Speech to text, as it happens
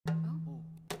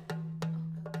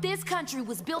This country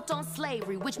was built on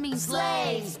slavery, which means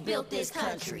slaves built this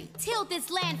country. Tilled this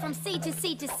land from sea to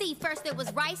sea to sea. First there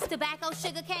was rice, tobacco,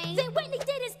 sugar cane. Then Whitney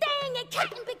did his thing and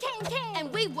cotton became king.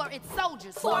 And we were its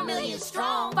soldiers, 4 million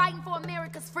strong, fighting for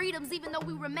America's freedoms, even though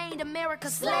we remained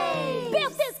America's slaves.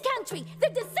 Built this country. The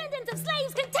descendants of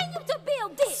slaves continue to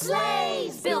build this.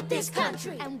 Slaves built this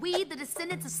country. And we, the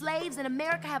descendants of slaves in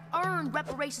America, have earned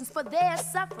reparations for their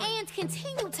suffering. And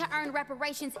continue to earn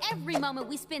reparations every moment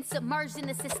we spend submerged in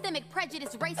the systemic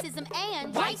prejudice, racism,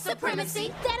 and white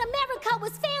supremacy that America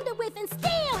was founded with and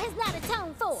still has not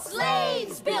atoned for.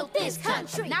 Slaves built this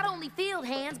country. Not only field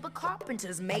hands, but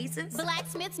carpenters, masons,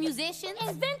 blacksmiths, musicians,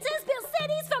 inventors built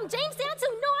cities from Jamestown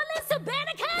to New Orleans to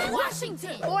Banneker,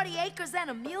 Washington. 40 acres and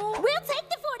a mule. We'll take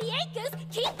the 40 acres,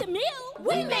 keep the mule.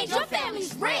 We made your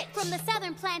families rich. From the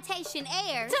southern plantation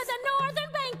heirs to the northern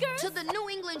bankers to the New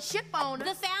England ship owners,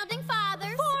 the founding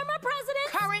fathers, former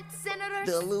presidents, current senators,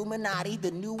 the Illuminati,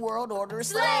 the New World Order.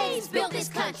 Slaves built this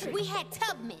country. We had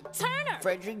Tubman, Turner,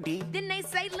 Frederick D. Didn't they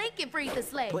say Lincoln freed the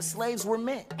slaves? But slaves were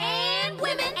men. And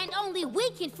women. And only we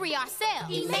can free ourselves.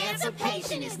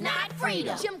 Emancipation is not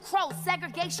freedom. Jim Crow,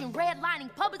 segregation,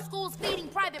 redlining, public schools feeding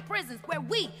private prisons, where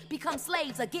we become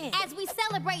slaves again. As we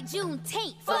celebrate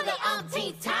Juneteenth for the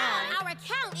umpteenth time, our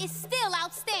account is still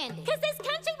outstanding. Cause this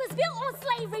country was built on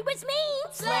slavery, which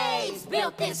means slaves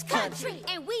built this country.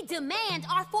 And we demand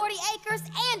our 40 acres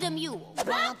and a mule.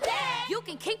 Bump that! You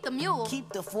can keep the mule.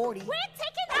 Keep the 40. We're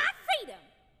taking our